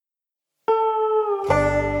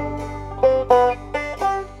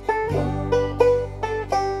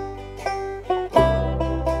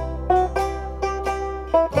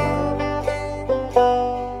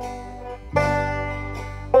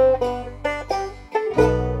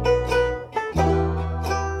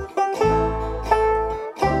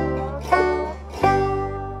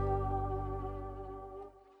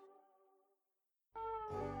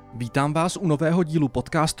Vítám vás u nového dílu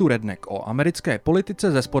podcastu Redneck o americké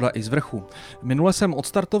politice ze spoda i z vrchu. Minule jsem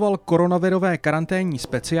odstartoval koronavirové karanténní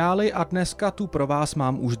speciály a dneska tu pro vás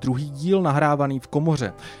mám už druhý díl nahrávaný v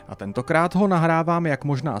komoře. A tentokrát ho nahrávám, jak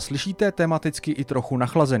možná slyšíte, tematicky i trochu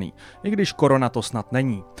nachlazený, i když korona to snad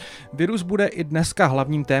není. Virus bude i dneska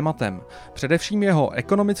hlavním tématem, především jeho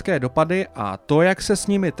ekonomické dopady a to, jak se s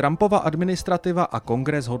nimi Trumpova administrativa a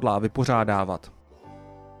kongres hodlá vypořádávat.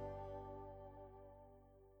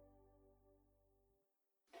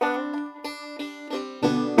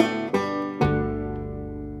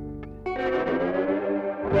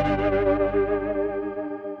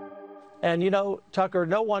 And, you know, Tucker,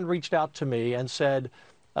 no one reached out to me and said,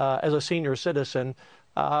 as a senior citizen,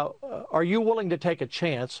 are you willing to take a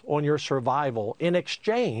chance on your survival in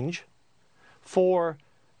exchange for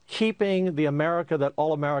keeping the America that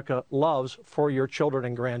all America loves for your children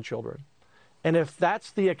and grandchildren? And if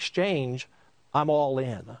that's the exchange, I'm all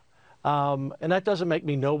in. And that doesn't make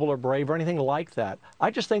me noble or brave or anything like that.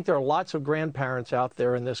 I just think there are lots of grandparents out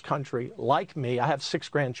there in this country, like me, I have 6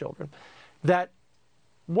 grandchildren, that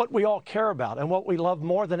what we all care about and what we love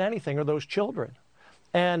more than anything are those children.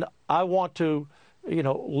 And I want to, you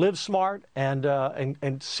know, live smart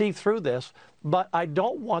and see through this, but I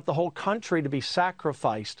don't want the whole country to be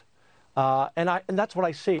sacrificed. And that's what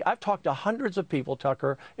I see. I've talked to hundreds of people,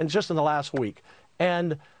 Tucker, and just in the last week,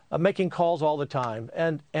 and making calls all the time,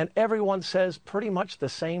 and everyone says pretty much the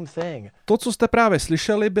same thing. To, co jste právě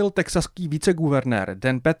slyšeli, byl texaský viceguvernér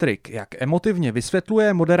Dan Patrick, jak emotivně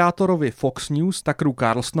vysvětluje moderátorovi Fox News Tuckeru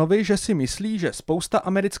Carlsonovi, že si myslí, že spousta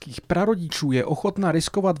amerických prarodičů je ochotná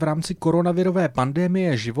riskovat v rámci koronavirové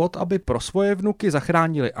pandemie život, aby pro svoje vnuky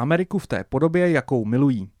zachránili Ameriku v té podobě, jakou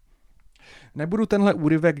milují. Nebudu tenhle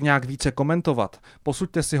úryvek nějak více komentovat,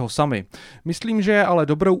 posuďte si ho sami. Myslím, že je ale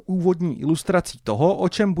dobrou úvodní ilustrací toho, o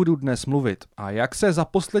čem budu dnes mluvit a jak se za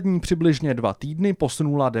poslední přibližně 2 týdny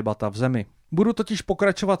posunula debata v zemi. Budu totiž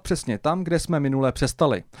pokračovat přesně tam, kde jsme minule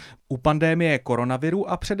přestali. U pandemie koronaviru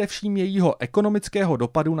a především jejího ekonomického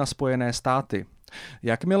dopadu na Spojené státy.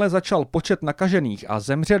 Jakmile začal počet nakažených a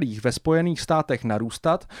zemřelých ve Spojených státech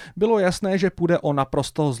narůstat, bylo jasné, že půjde o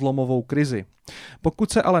naprosto zlomovou krizi.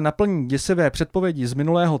 Pokud se ale naplní děsivé předpovědi z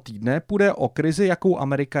minulého týdne, půjde o krizi, jakou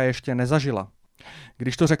Amerika ještě nezažila.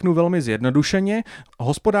 Když to řeknu velmi zjednodušeně,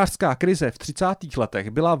 hospodářská krize v 30. letech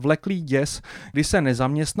byla vleklý děs, kdy se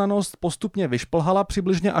nezaměstnanost postupně vyšplhala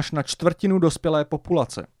přibližně až na čtvrtinu dospělé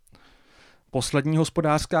populace. Poslední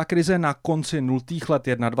hospodářská krize na konci 0. let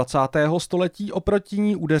 21. století oproti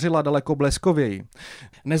ní udeřila daleko bleskověji.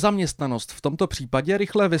 Nezaměstnanost v tomto případě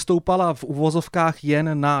rychle vystoupala v uvozovkách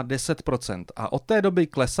jen na 10% a od té doby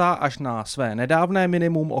klesá až na své nedávné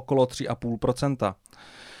minimum okolo 3,5%.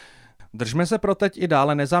 Držme se pro teď i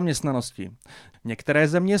dále nezaměstnanosti. Některé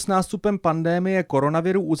země s nástupem pandemie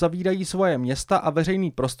koronaviru uzavírají svoje města a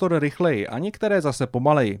veřejný prostor rychleji a některé zase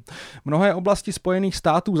pomaleji. Mnohé oblasti Spojených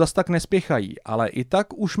států zas tak nespěchají, ale i tak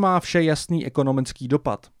už má vše jasný ekonomický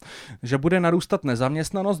dopad. Že bude narůstat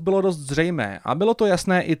nezaměstnanost bylo dost zřejmé a bylo to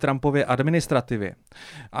jasné i Trumpově administrativě.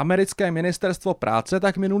 Americké ministerstvo práce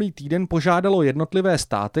tak minulý týden požádalo jednotlivé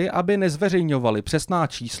státy, aby nezveřejňovaly přesná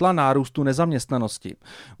čísla nárůstu nezaměstnanosti.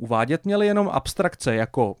 Uvádět měli jenom abstrakce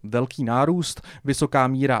jako velký nárůst, vysoká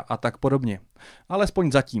míra a tak podobně.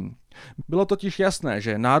 Alespoň zatím. Bylo totiž jasné,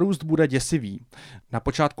 že nárůst bude děsivý. Na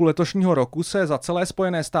počátku letošního roku se za celé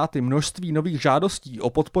Spojené státy množství nových žádostí o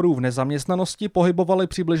podporu v nezaměstnanosti pohybovaly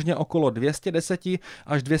přibližně okolo 210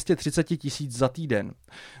 až 230 tisíc za týden.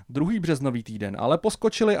 Druhý březnový týden ale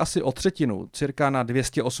poskočili asi o třetinu, cirka na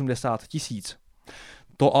 280 tisíc.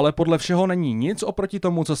 To ale podle všeho není nic oproti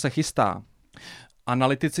tomu, co se chystá.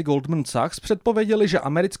 Analytici Goldman Sachs předpověděli, že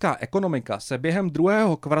americká ekonomika se během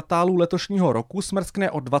druhého kvartálu letošního roku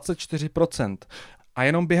smrskne o 24% a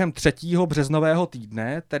jenom během 3. březnového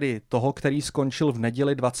týdne, tedy toho, který skončil v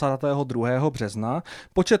neděli 22. března,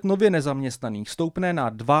 počet nově nezaměstnaných stoupne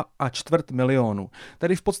na 2,25 milionu,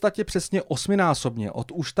 tedy v podstatě přesně 8násobně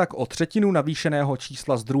od už tak o třetinu navýšeného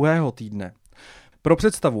čísla z druhého týdne. Pro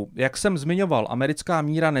představu, jak jsem zmiňoval, americká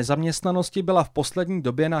míra nezaměstnanosti byla v poslední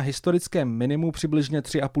době na historickém minimu přibližně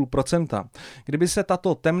 3,5%. Kdyby se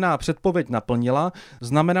tato temná předpověď naplnila,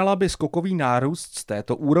 znamenala by skokový nárůst z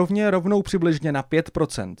této úrovně rovnou přibližně na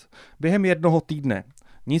 5%. Během jednoho týdne.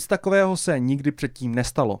 Nic takového se nikdy předtím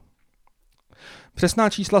nestalo. Přesná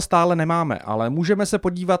čísla stále nemáme, ale můžeme se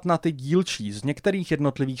podívat na ty dílčí z některých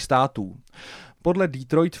jednotlivých států. Podle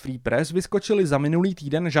Detroit Free Press vyskočily za minulý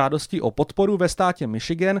týden žádosti o podporu ve státě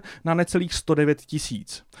Michigan na necelých 109 000.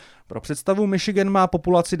 Pro představu, Michigan má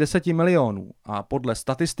populaci 10 milionů a podle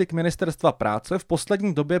statistik Ministerstva práce v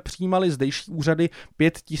poslední době přijímaly zdejší úřady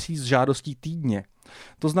 5 000 žádostí týdně.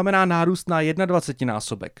 To znamená nárůst na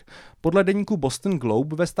 21násobek. Podle deníku Boston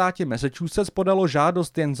Globe ve státě Massachusetts podalo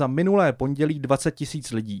žádost jen za minulé pondělí 20 000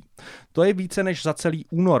 lidí. To je více než za celý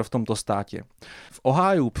únor v tomto státě. V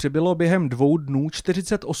Ohiu přibylo během 2 dnů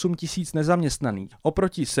 48 000 nezaměstnaných,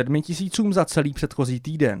 oproti 7 000 za celý předchozí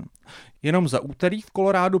týden. Jenom za úterý v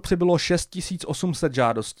Kolorádu přibylo 6 800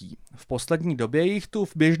 žádostí. V poslední době jich tu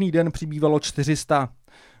v běžný den přibývalo 400.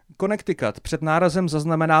 Connecticut před nárazem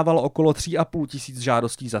zaznamenával okolo 3 500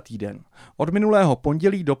 žádostí za týden. Od minulého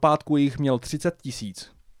pondělí do pátku jich měl 30 000.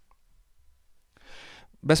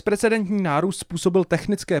 Bezprecedentní nárůst způsobil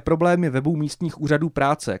technické problémy webů místních úřadů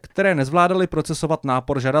práce, které nezvládaly procesovat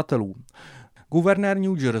nápor žadatelů. Guvernér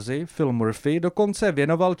New Jersey Phil Murphy dokonce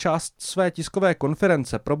věnoval část své tiskové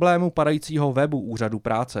konference problému padajícího webu úřadu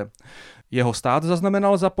práce. Jeho stát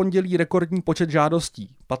zaznamenal za pondělí rekordní počet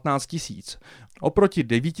žádostí, 15 000, oproti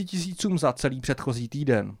 9 000 za celý předchozí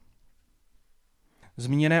týden.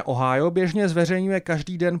 Zmíněné Ohio běžně zveřejňuje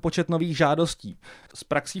každý den počet nových žádostí. S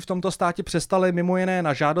praxí v tomto státě přestali mimo jiné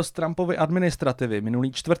na žádost Trumpovy administrativy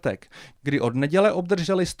minulý čtvrtek, kdy od neděle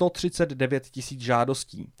obdrželi 139 000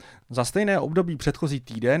 žádostí. Za stejné období předchozí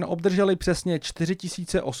týden obdrželi přesně 4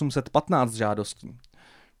 815 žádostí.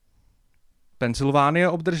 Pensylvánie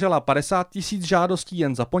obdržela 50 000 žádostí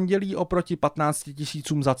jen za pondělí oproti 15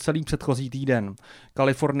 000 za celý předchozí týden.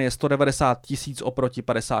 Kalifornie 190 000 oproti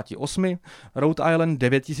 58, Rhode Island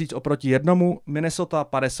 9 000 oproti 1, Minnesota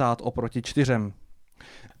 50 oproti 4.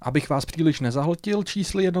 Abych vás příliš nezahltil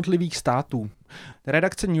čísly jednotlivých států.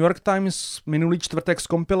 Redakce New York Times minulý čtvrtek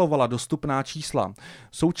zkompilovala dostupná čísla.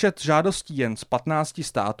 Součet žádostí jen z 15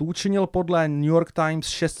 států činil podle New York Times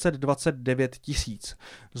 629 000.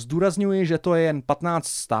 Zdůrazňuji, že to je jen 15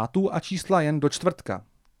 států a čísla jen do čtvrtka.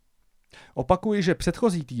 Opakuji, že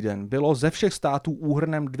předchozí týden bylo ze všech států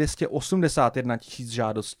úhrnem 281 000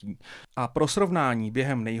 žádostí. A pro srovnání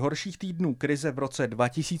během nejhorších týdnů krize v roce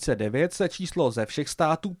 2009 se číslo ze všech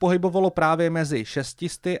států pohybovalo právě mezi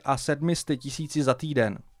 600 a 700 000 za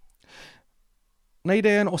týden. Nejde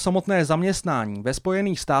jen o samotné zaměstnání. Ve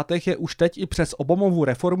Spojených státech je už teď i přes Obamovu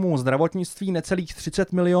reformu zdravotnictví necelých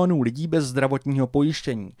 30 milionů lidí bez zdravotního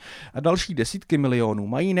pojištění. A další desítky milionů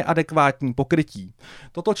mají neadekvátní pokrytí.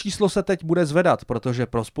 Toto číslo se teď bude zvedat, protože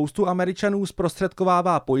pro spoustu Američanů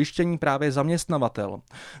zprostředkovává pojištění právě zaměstnavatel.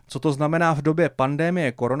 Co to znamená v době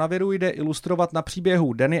pandemie koronaviru, jde ilustrovat na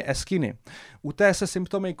příběhu Danny Eskiny. U té se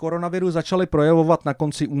symptomy koronaviru začaly projevovat na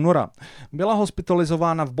konci února. Byla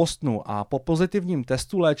hospitalizována v Bostonu a po pozitivním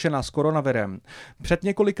testu léčena s koronavirem. Před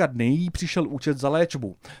několika dny jí přišel účet za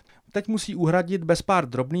léčbu. Teď musí uhradit bez pár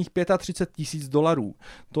drobných $35 000.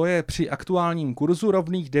 To je při aktuálním kurzu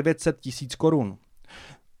rovných 900 000 korun.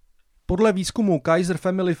 Podle výzkumu Kaiser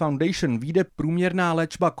Family Foundation vyjde průměrná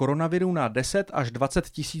léčba koronaviru na 10 až 20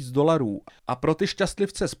 $000 a pro ty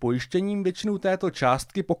šťastlivce s pojištěním většinu této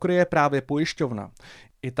částky pokryje právě pojišťovna.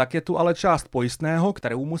 I tak je tu ale část pojistného,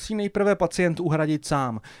 kterou musí nejprve pacient uhradit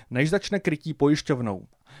sám, než začne krytí pojišťovnou.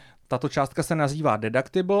 Tato částka se nazývá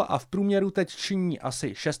deductible a v průměru teď činí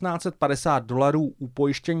asi $1650 u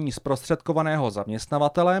pojištění zprostředkovaného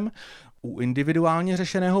zaměstnavatelem, u individuálně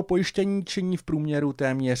řešeného pojištění činí v průměru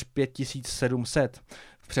téměř 5700.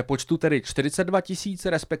 V přepočtu tedy 42 000,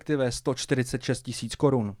 respektive 146 000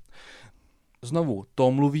 korun. Znovu,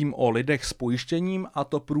 to mluvím o lidech s pojištěním a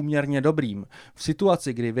to průměrně dobrým. V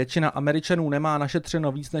situaci, kdy většina Američanů nemá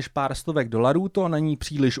našetřeno víc než pár stovek dolarů, to není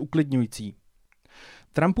příliš uklidňující.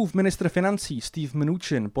 Trumpův ministr financí Steve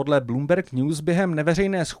Mnuchin podle Bloomberg News během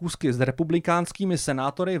neveřejné schůzky s republikánskými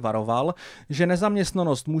senátory varoval, že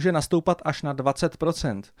nezaměstnanost může nastoupat až na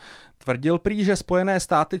 20%. Tvrdil prý, že Spojené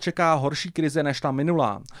státy čeká horší krize než ta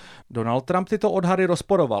minulá. Donald Trump tyto odhady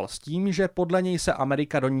rozporoval s tím, že podle něj se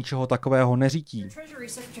Amerika do ničeho takového neřítí.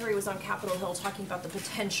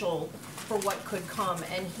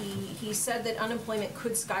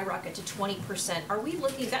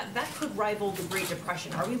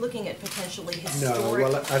 Are we looking at potentially historic devastation? No,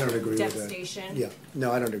 well, I don't agree with that. Yeah,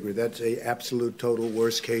 no, I don't agree. That's a absolute total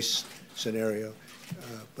worst case scenario.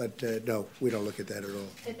 No, we don't look at that at all.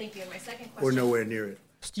 Thank you. And my second question. We're nowhere near it.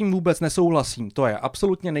 S tím vůbec nesouhlasím, to je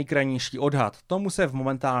absolutně nejkrajnější odhad. Tomu se v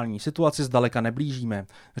momentální situaci zdaleka neblížíme,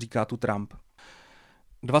 říká tu Trump.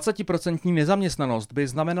 20% nezaměstnanost by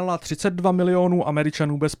znamenala 32 milionů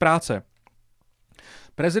Američanů bez práce.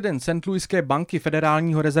 Prezident St. Louiské banky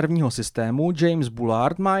Federálního rezervního systému James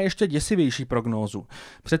Bullard má ještě děsivější prognózu.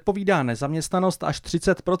 Předpovídá nezaměstnanost až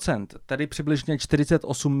 30%, tedy přibližně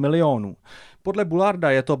 48 milionů. Podle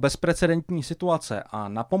Bullarda je to bezprecedentní situace a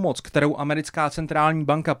na pomoc, kterou americká centrální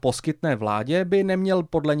banka poskytne vládě, by neměl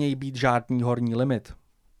podle něj být žádný horní limit.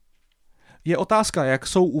 Je otázka, jak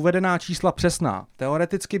jsou uvedená čísla přesná.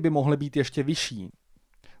 Teoreticky by mohly být ještě vyšší.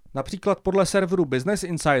 Například podle serveru Business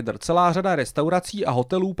Insider celá řada restaurací a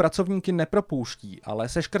hotelů pracovníky nepropouští, ale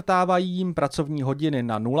seškrtávají jim pracovní hodiny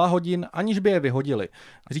na 0 hodin, aniž by je vyhodili.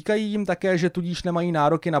 Říkají jim také, že tudíž nemají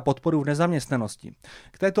nároky na podporu v nezaměstnanosti.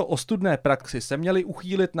 K této ostudné praxi se měli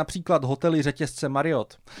uchýlit například hotely řetězce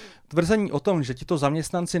Marriott. Tvrzení o tom, že tito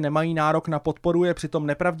zaměstnanci nemají nárok na podporu, je přitom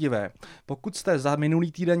nepravdivé. Pokud jste za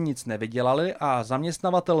minulý týden nic nevydělali a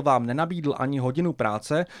zaměstnavatel vám nenabídl ani hodinu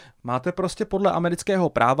práce, máte prostě podle amerického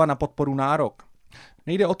práva na podporu nárok.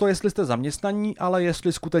 Nejde o to, jestli jste zaměstnaní, ale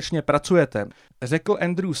jestli skutečně pracujete, řekl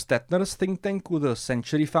Andrew Stettner z think tanku The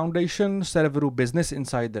Century Foundation serveru Business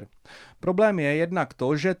Insider. Problém je jednak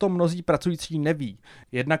to, že to mnozí pracující neví.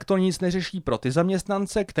 Jednak to nic neřeší pro ty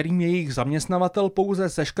zaměstnance, kterým jejich zaměstnavatel pouze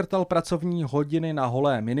seškrtal pracovní hodiny na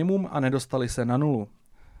holé minimum a nedostali se na nulu.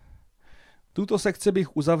 Tuto sekci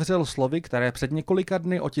bych uzavřel slovy, které před několika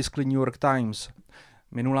dny otiskli New York Times.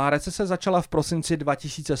 Minulá recese začala v prosinci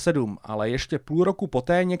 2007, ale ještě půl roku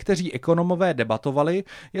poté někteří ekonomové debatovali,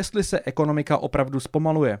 jestli se ekonomika opravdu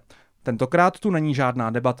zpomaluje. Tentokrát tu není žádná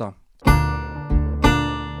debata.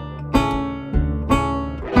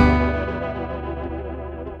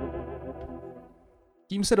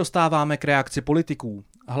 Tím se dostáváme k reakci politiků.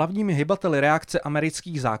 Hlavními hybateli reakce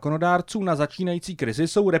amerických zákonodárců na začínající krizi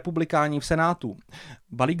jsou republikáni v Senátu.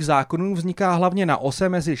 Balík zákonů vzniká hlavně na ose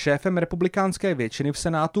mezi šéfem republikánské většiny v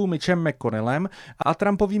Senátu Mitchem McConnellem a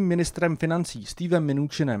Trumpovým ministrem financí Stevem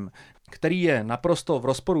Mnuchinem, který je naprosto v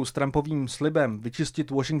rozporu s Trumpovým slibem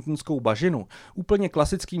vyčistit washingtonskou bažinu úplně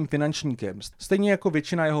klasickým finančníkem, stejně jako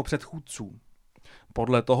většina jeho předchůdců.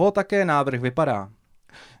 Podle toho také návrh vypadá.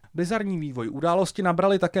 Bizarní vývoj události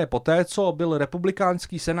nabrali také poté, co byl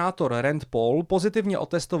republikánský senátor Rand Paul pozitivně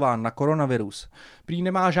otestován na koronavirus. Prý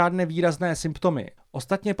nemá žádné výrazné symptomy.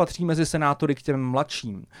 Ostatně patří mezi senátory k těm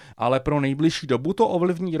mladším, ale pro nejbližší dobu to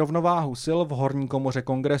ovlivní rovnováhu sil v horní komoře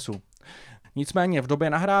kongresu. Nicméně v době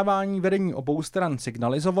nahrávání vedení obou stran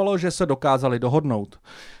signalizovalo, že se dokázali dohodnout.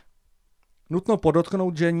 Nutno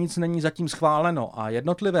podotknout, že nic není zatím schváleno a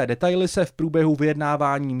jednotlivé detaily se v průběhu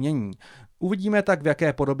vyjednávání mění. Uvidíme tak, v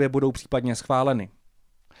jaké podobě budou případně schváleny.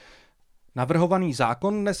 Navrhovaný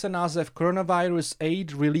zákon nese název Coronavirus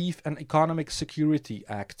Aid, Relief and Economic Security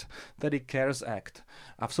Act, tedy CARES Act,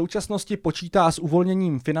 a v současnosti počítá s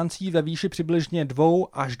uvolněním financí ve výši přibližně 2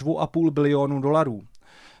 až 2,5 bilionu dolarů.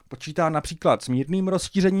 Počítá například s mírným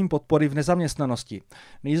rozšířením podpory v nezaměstnanosti.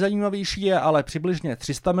 Nejzajímavější je ale přibližně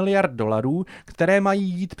 300 miliard dolarů, které mají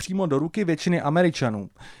jít přímo do ruky většiny Američanů.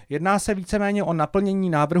 Jedná se víceméně o naplnění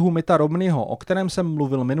návrhu Mitta Romneyho, o kterém jsem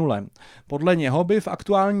mluvil minule. Podle něho by v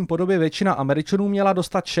aktuální podobě většina Američanů měla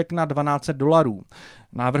dostat šek na $1200.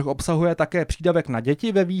 Návrh obsahuje také přídavek na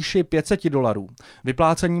děti ve výši $500.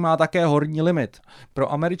 Vyplácení má také horní limit.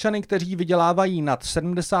 Pro Američany, kteří vydělávají nad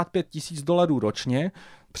 $75,000 ročně,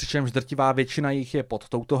 přičemž drtivá většina jich je pod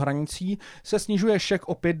touto hranicí, se snižuje šek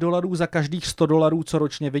o $5 za každých $100, co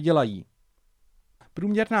ročně vydělají.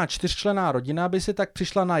 Průměrná 4členná rodina by si tak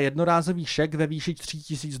přišla na jednorázový šek ve výši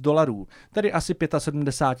 $3,000, tedy asi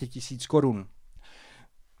 75,000 korun.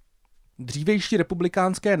 Dřívejší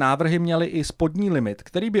republikánské návrhy měly i spodní limit,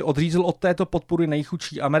 který by odřízl od této podpory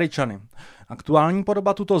nejchudší Američany. Aktuální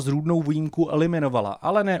podoba tuto zrůdnou výjimku eliminovala,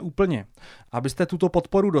 ale ne úplně. Abyste tuto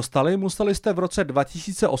podporu dostali, museli jste v roce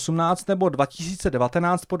 2018 nebo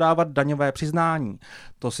 2019 podávat daňové přiznání.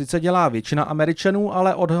 To sice dělá většina Američanů,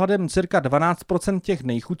 ale odhadem cirka 12% těch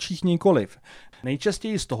nejchudších nikoliv.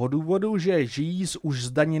 Nejčastěji z toho důvodu, že žijí z už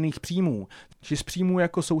zdaněných příjmů, či z příjmů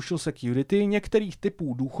jako Social Security, některých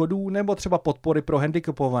typů důchodů nebo třeba podpory pro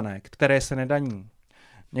handicapované, které se nedaní.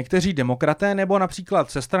 Někteří demokraté nebo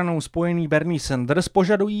například se stranou spojený Bernie Sanders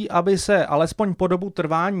požadují, aby se alespoň po dobu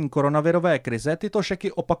trvání koronavirové krize tyto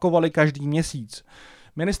šeky opakovaly každý měsíc.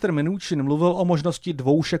 Ministr Mnuchin mluvil o možnosti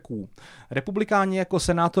 2 šeků. Republikáni jako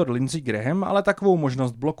senátor Lindsey Graham ale takovou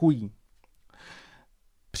možnost blokují.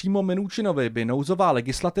 Přímo Mnuchinovi by nouzová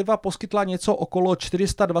legislativa poskytla něco okolo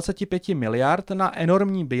 425 miliard na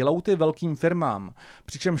enormní bailouty velkým firmám,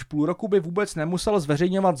 přičemž půl roku by vůbec nemusel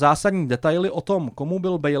zveřejňovat zásadní detaily o tom, komu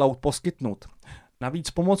byl bailout poskytnut.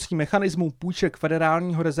 Navíc pomocí mechanismů půjček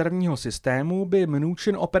Federálního rezervního systému by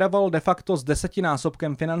Mnuchin operoval de facto s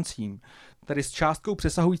 10násobkem financím, tedy s částkou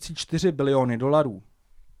přesahující $4 biliony.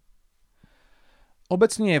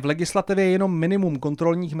 Obecně je v legislativě jenom minimum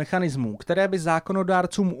kontrolních mechanismů, které by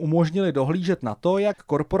zákonodárcům umožnily dohlížet na to, jak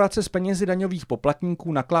korporace s penězi daňových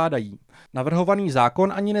poplatníků nakládají. Navrhovaný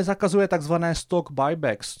zákon ani nezakazuje tzv. Stock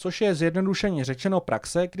buybacks, což je zjednodušeně řečeno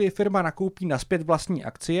praxe, kdy firma nakoupí nazpět vlastní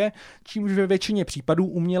akcie, čímž ve většině případů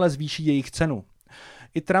uměle zvýší jejich cenu.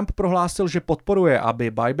 I Trump prohlásil, že podporuje,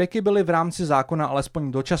 aby buybacky byly v rámci zákona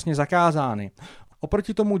alespoň dočasně zakázány.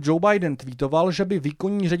 Oproti tomu Joe Biden tweetoval, že by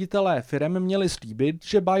výkonní ředitelé firem měli slíbit,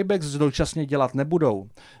 že buybacks dočasně dělat nebudou.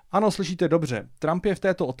 Ano, slyšíte dobře, Trump je v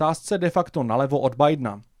této otázce de facto nalevo od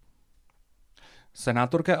Bidena.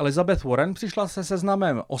 Senátorka Elizabeth Warren přišla se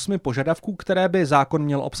seznamem 8 požadavků, které by zákon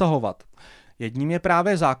měl obsahovat. Jedním je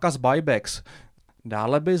právě zákaz buybacks.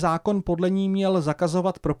 Dále by zákon podle ní měl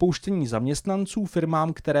zakazovat propouštění zaměstnanců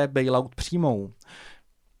firmám, které bailout přijmou.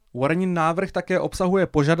 Warrenin návrh také obsahuje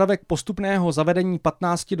požadavek postupného zavedení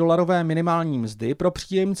 $15 minimální mzdy pro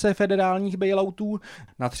příjemce federálních bailoutů,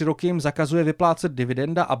 na 3 roky jim zakazuje vyplácet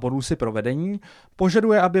dividenda a bonusy pro vedení,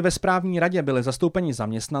 požaduje, aby ve správní radě byli zastoupeni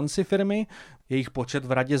zaměstnanci firmy, jejich počet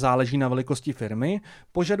v radě záleží na velikosti firmy,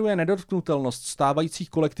 požaduje nedotknutelnost stávajících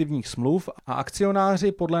kolektivních smluv a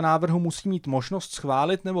akcionáři podle návrhu musí mít možnost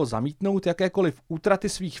schválit nebo zamítnout jakékoliv útraty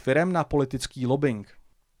svých firem na politický lobbying.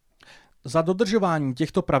 Za dodržování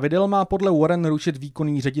těchto pravidel má podle Warren ručit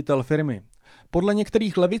výkonný ředitel firmy. Podle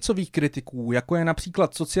některých levicových kritiků, jako je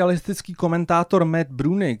například socialistický komentátor Matt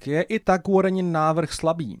Bruenig, je i tak Warrenin návrh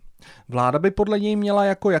slabý. Vláda by podle něj měla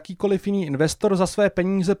jako jakýkoliv jiný investor za své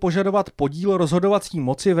peníze požadovat podíl rozhodovací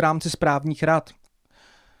moci v rámci správních rad.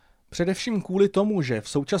 Především kvůli tomu, že v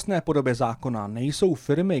současné podobě zákona nejsou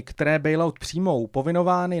firmy, které bailout přijmou,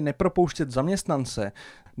 povinovány nepropouštět zaměstnance,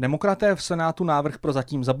 demokraté v Senátu návrh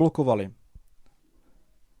prozatím zablokovali.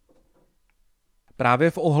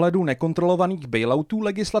 Právě v ohledu nekontrolovaných bailoutů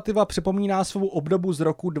legislativa připomíná svou obdobu z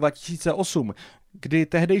roku 2008, kdy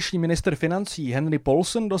tehdejší ministr financí Henry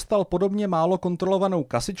Paulson dostal podobně málo kontrolovanou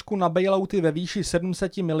kasičku na bailouty ve výši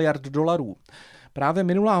 $700 miliard. Právě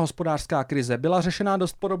minulá hospodářská krize byla řešena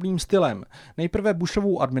dost podobným stylem. Nejprve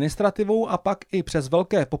Bushovou administrativou a pak i přes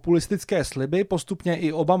velké populistické sliby postupně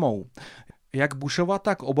i Obamou. Jak Bushova,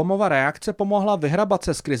 tak Obamova reakce pomohla vyhrabat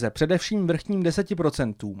se z krize především vrchním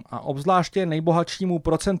 10% a obzvláště nejbohatšímu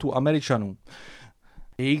procentu Američanů.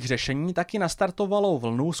 Jejich řešení taky nastartovalo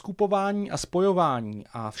vlnu skupování a spojování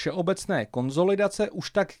a všeobecné konsolidace už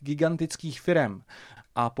tak gigantických firem.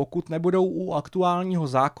 A pokud nebudou u aktuálního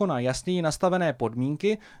zákona jasněji nastavené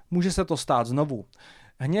podmínky, může se to stát znovu.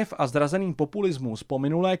 Hněv a zdrazený populismus po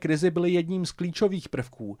minulé krizi byly jedním z klíčových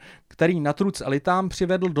prvků, který na truc elitám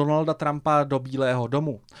přivedl Donalda Trumpa do Bílého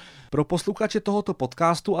domu. Pro posluchače tohoto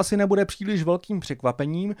podcastu asi nebude příliš velkým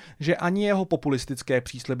překvapením, že ani jeho populistické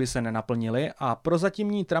přísliby se nenaplnily a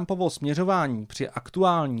prozatímní Trumpovo směřování při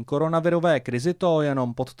aktuální koronavirové krizi to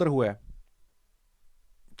jenom podtrhuje.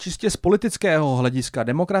 Čistě z politického hlediska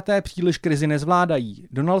demokraté příliš krizi nezvládají.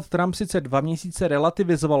 Donald Trump sice 2 měsíce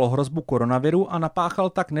relativizoval hrozbu koronaviru a napáchal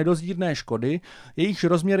tak nedozírné škody, jejichž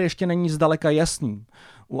rozměr ještě není zdaleka jasný.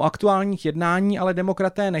 U aktuálních jednání ale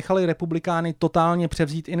demokraté nechali republikány totálně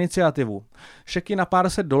převzít iniciativu. Šeky na pár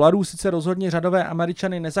set dolarů sice rozhodně řadové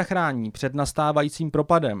Američany nezachrání před nastávajícím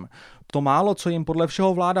propadem. To málo, co jim podle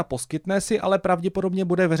všeho vláda poskytne, si ale pravděpodobně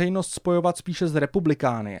bude veřejnost spojovat spíše s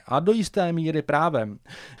republikány a do jisté míry právem.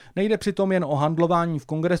 Nejde přitom jen o handlování v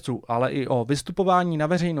kongresu, ale i o vystupování na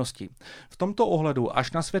veřejnosti. V tomto ohledu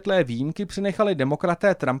až na světlé výjimky přinechali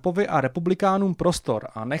demokraté Trumpovi a republikánům prostor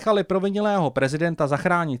a nechali provinilého prezidenta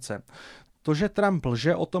zachránit se. To, že Trump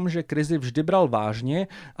lže o tom, že krizi vždy bral vážně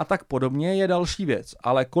a tak podobně, je další věc,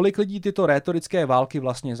 ale kolik lidí tyto rétorické války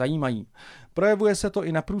vlastně zajímají. Projevuje se to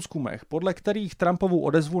i na průzkumech, podle kterých Trumpovu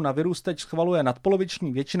odezvu na virus teď schvaluje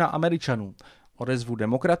nadpoloviční většina Američanů. Odezvu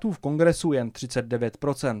demokratů v kongresu jen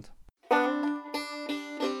 39%.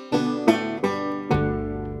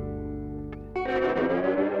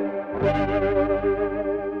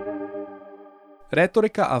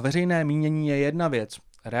 Rétorika a veřejné mínění je jedna věc.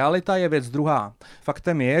 Realita je věc druhá.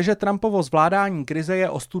 Faktem je, že Trumpovo zvládání krize je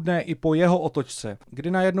ostudné i po jeho otočce,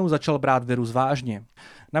 kdy najednou začal brát virus vážně.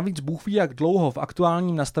 Navíc Bůh ví, jak dlouho v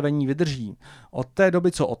aktuálním nastavení vydrží. Od té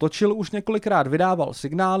doby, co otočil, už několikrát vydával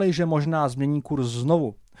signály, že možná změní kurz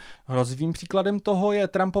znovu. Hrozivým příkladem toho je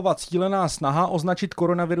Trumpova cílená snaha označit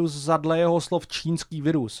koronavirus za dle jeho slov čínský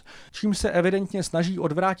virus, čím se evidentně snaží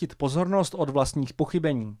odvrátit pozornost od vlastních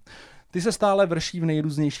pochybení. Ty se stále vrší v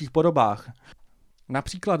nejrůznějších podobách.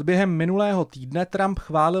 Například během minulého týdne Trump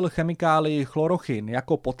chválil chemikálii chlorochin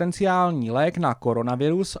jako potenciální lék na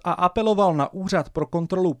koronavirus a apeloval na Úřad pro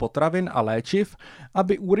kontrolu potravin a léčiv,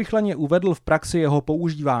 aby urychleně uvedl v praxi jeho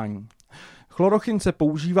používání. Chlorochin se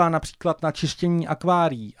používá například na čištění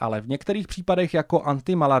akvárií, ale v některých případech jako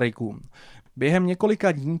antimalarikum. Během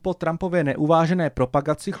několika dní po Trumpově neuvážené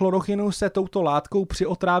propagaci chlorochinu se touto látkou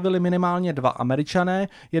přiotrávili minimálně 2 Američané,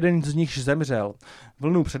 jeden z nich zemřel.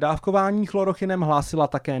 Vlnu předávkování chlorochinem hlásila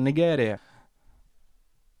také Nigérie.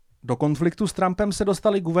 Do konfliktu s Trumpem se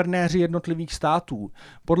dostali guvernéři jednotlivých států.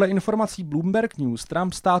 Podle informací Bloomberg News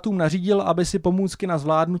Trump státům nařídil, aby si pomůcky na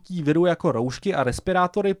zvládnutí viru jako roušky a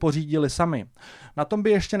respirátory pořídili sami. Na tom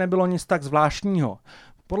by ještě nebylo nic tak zvláštního.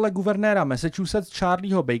 Podle guvernéra Massachusetts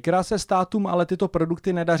Charlieho Bakera se státům ale tyto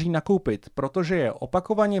produkty nedaří nakoupit, protože je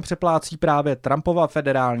opakovaně přeplácí právě Trumpova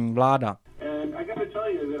federální vláda.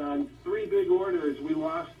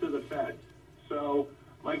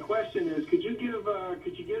 My question is, could you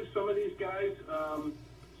give some of these guys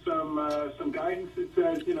some guidance that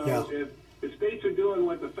says, you know, if states are doing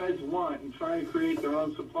what the feds want and trying to create their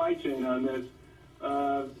own supply chain on this,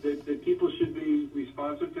 that people should be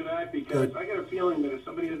responsive to that? Because I got a feeling that if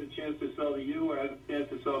somebody has a chance to sell to you or has a chance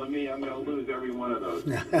to sell to me, I'm going to lose every one of those.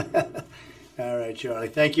 All right, Charlie.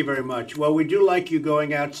 Thank you very much. Well, we do like you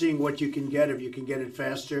going out, seeing what you can get, if you can get it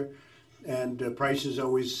faster, and price is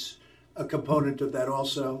always a component of that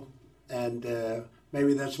also, and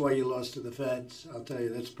maybe that's why you lost to the feds. I'll tell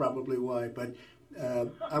you, that's probably why. But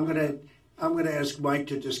I'm gonna ask Mike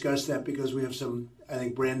to discuss that because we have some, I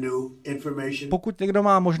think, brand new information. Pokud někdo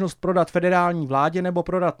má možnost prodat federální vládě nebo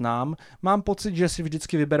prodat nám, mám pocit, že si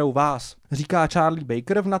vždycky vyberou vás, říká Charlie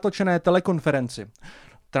Baker v natočené telekonferenci.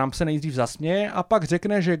 Trump se nejdřív zasměje a pak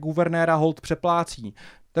řekne, že guvernéra hold přeplácí.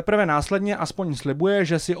 Teprve následně aspoň slibuje,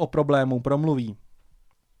 že si o problému promluví.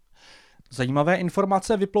 Zajímavé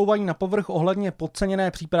informace vyplouvají na povrch ohledně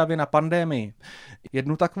podceněné přípravy na pandemii.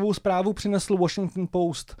 Jednu takovou zprávu přinesl Washington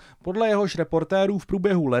Post. Podle jehož reportérů v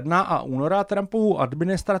průběhu ledna a února Trumpovu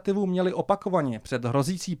administrativu měli opakovaně před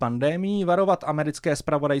hrozící pandemií varovat americké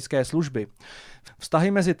zpravodajské služby.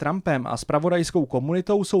 Vztahy mezi Trumpem a zpravodajskou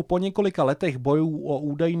komunitou jsou po několika letech bojů o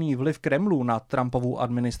údajný vliv Kremlu na Trumpovu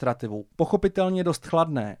administrativu pochopitelně dost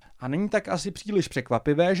chladné. A není tak asi příliš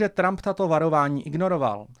překvapivé, že Trump tato varování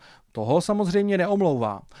ignoroval. Toho samozřejmě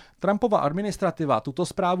neomlouvá. Trumpova administrativa tuto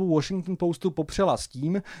zprávu Washington Postu popřela s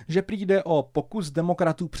tím, že přijde o pokus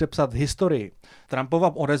demokratů přepsat historii.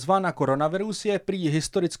 Trumpova odezva na koronavirus je prý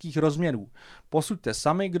historických rozměrů. Posuďte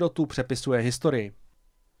sami, kdo tu přepisuje historii.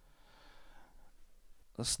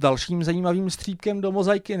 S dalším zajímavým střípkem do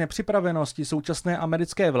mozaiky nepřipravenosti současné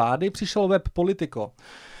americké vlády přišel web Politico.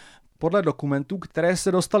 Podle dokumentů, které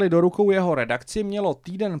se dostaly do rukou jeho redakci, mělo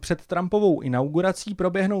týden před Trumpovou inaugurací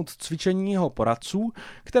proběhnout cvičení jeho poradců,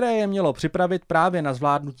 které je mělo připravit právě na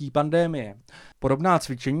zvládnutí pandemie. Podobná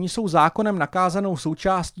cvičení jsou zákonem nakázanou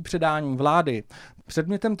součástí předání vlády.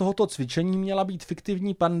 Předmětem tohoto cvičení měla být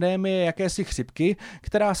fiktivní pandemie jakési chřipky,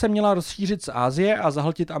 která se měla rozšířit z Asie a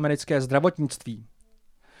zahltit americké zdravotnictví.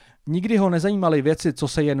 Nikdy ho nezajímaly věci, co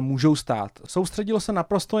se jen můžou stát. Soustředil se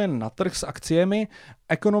naprosto jen na trh s akciemi,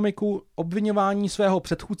 ekonomiku, obviňování svého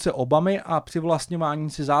předchůdce Obamy a přivlastňování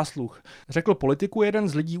si zásluh, řekl Politiku jeden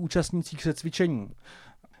z lidí účastnících se cvičení.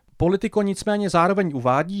 Politico nicméně zároveň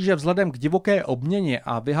uvádí, že vzhledem k divoké obměně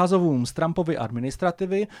a vyhazovům z Trumpovy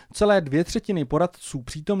administrativy celé 2/3 poradců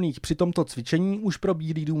přítomných při tomto cvičení už pro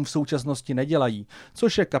Bílý dům v současnosti nedělají,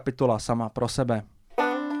 což je kapitola sama pro sebe.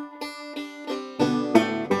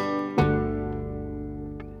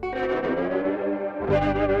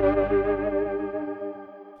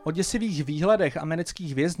 O děsivých výhledech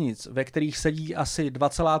amerických věznic, ve kterých sedí asi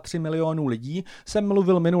 2,3 milionu lidí, jsem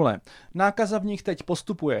mluvil minule. Nákaza v nich teď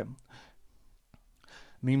postupuje.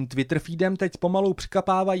 Mým Twitter feedem teď pomalu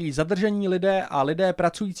přikapávají zadržení lidé a lidé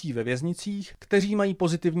pracující ve věznicích, kteří mají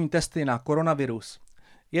pozitivní testy na koronavirus.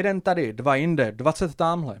 Jeden tady, 2 jinde, 20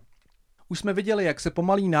 támhle. Už jsme viděli, jak se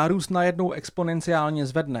pomalý nárůst najednou exponenciálně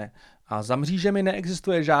zvedne a za mřížemi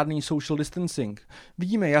neexistuje žádný social distancing.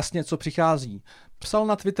 Vidíme jasně, co přichází. Psal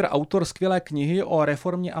na Twitter autor skvělé knihy o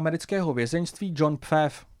reformě amerického vězeňství John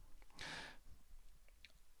Pfaff.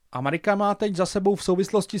 Amerika má teď za sebou v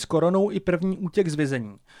souvislosti s koronou i první útěk z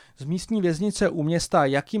vězení. Z místní věznice u města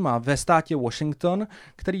Yakima ve státě Washington,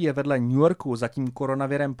 který je vedle New Yorku zatím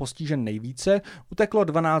koronavirem postižen nejvíce, uteklo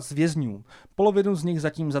 12 vězňů. Polovinu z nich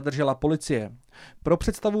zatím zadržela policie. Pro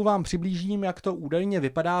představu vám přiblížím, jak to údajně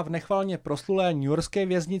vypadá v nechvalně proslulé newyorské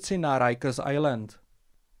věznici na Rikers Island.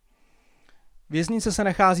 Věznice se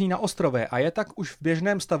nachází na ostrově a je tak už v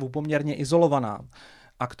běžném stavu poměrně izolovaná.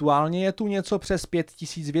 Aktuálně je tu něco přes 5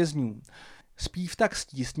 000 vězňů. Spí v tak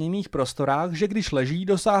stísněných prostorách, že když leží,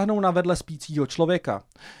 dosáhnou na vedle spícího člověka.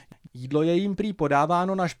 Jídlo je jim prý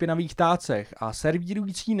podáváno na špinavých tácech a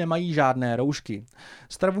servírující nemají žádné roušky.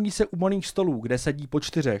 Stravují se u malých stolů, kde sedí po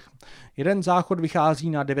 4. Jeden záchod vychází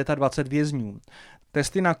na 29 vězňů.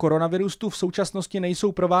 Testy na koronavirus tu v současnosti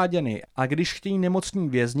nejsou prováděny a když chtějí nemocní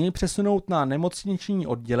vězni přesunout na nemocniční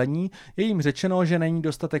oddělení, je jim řečeno, že není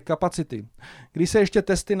dostatek kapacity. Když se ještě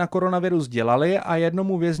testy na koronavirus dělaly a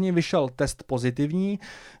jednomu vězni vyšel test pozitivní,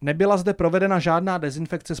 nebyla zde provedena žádná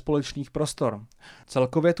dezinfekce společných prostor.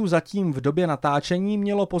 Celkově tu zatím v době natáčení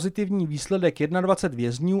mělo pozitivní výsledek 21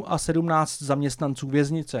 vězňů a 17 zaměstnanců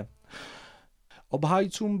věznice.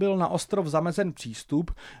 Obhájcům byl na ostrov zamezen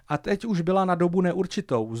přístup a teď už byla na dobu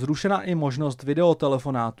neurčitou zrušena i možnost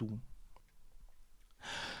videotelefonátů.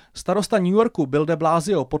 Starosta New Yorku Bill de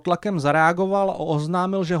Blasio pod tlakem zareagoval a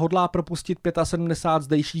oznámil, že hodlá propustit 75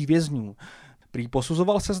 zdejších vězňů. Prý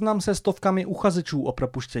posuzoval seznam se stovkami uchazečů o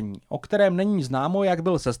propuštění, o kterém není známo, jak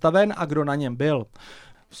byl sestaven a kdo na něm byl.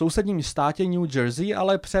 V sousedním státě New Jersey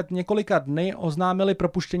ale před několika dny oznámili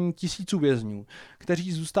propuštění tisíců vězňů,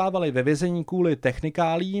 kteří zůstávali ve vězení kvůli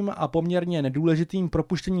technikálím a poměrně nedůležitým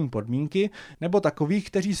propuštěním podmínky, nebo takových,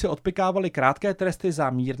 kteří si odpykávali krátké tresty za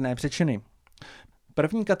mírné přečiny.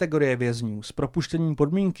 První kategorie vězňů s propuštěním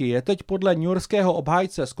podmínky je teď podle newyorského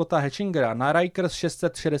obhájce Scotta Hatchingera na Rikers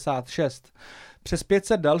 666. Přes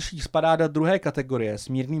 500 dalších spadá do druhé kategorie s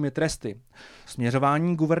mírnými tresty.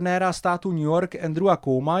 Směřování guvernéra státu New York Andrewa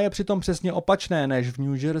Cuoma je přitom přesně opačné než v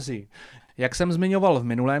New Jersey. Jak jsem zmiňoval v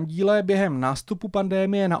minulém díle, během nástupu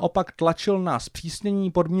pandémie naopak tlačil na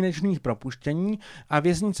zpřísnění podmínečných propuštění a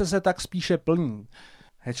věznice se tak spíše plní.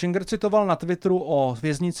 Hatchinger citoval na Twitteru o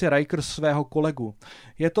věznici Rikers svého kolegu.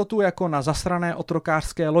 Je to tu jako na zasrané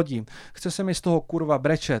otrokářské lodi. Chce se mi z toho kurva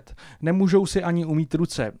brečet. Nemůžou si ani umýt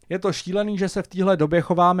ruce. Je to šílený, že se v téhle době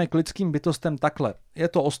chováme k lidským bytostem takhle. Je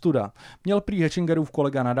to ostuda. Měl prý Hatchingerův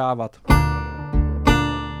kolega nadávat.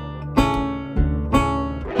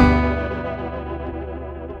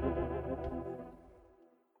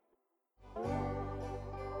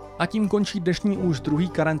 A tím končí dnešní už druhý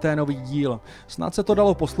karanténový díl. Snad se to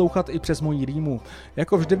dalo poslouchat i přes moji rýmu.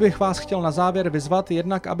 Jako vždy bych vás chtěl na závěr vyzvat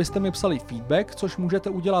jednak, abyste mi psali feedback, což můžete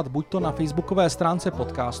udělat buďto na facebookové stránce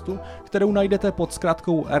podcastu, kterou najdete pod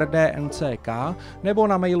zkratkou RDNCK, nebo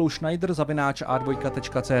na mailu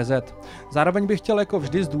schneider@a2.cz. Zároveň bych chtěl jako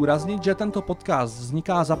vždy zdůraznit, že tento podcast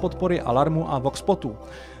vzniká za podpory Alarmu a Voxpotu.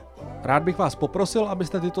 Rád bych vás poprosil,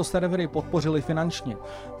 abyste tyto servery podpořili finančně.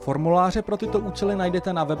 Formuláře pro tyto účely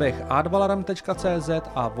najdete na webech advalarm.cz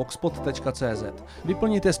a voxpot.cz.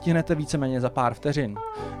 Vyplnit je stihnete víceméně za pár vteřin.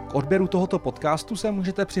 K odběru tohoto podcastu se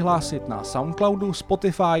můžete přihlásit na Soundcloudu,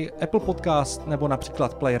 Spotify, Apple Podcast nebo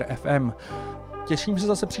například Player FM. Těším se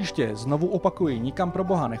zase příště, znovu opakuji, nikam pro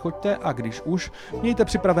boha nechoďte a když už, mějte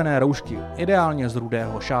připravené roušky, ideálně z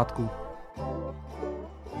rudého šátku.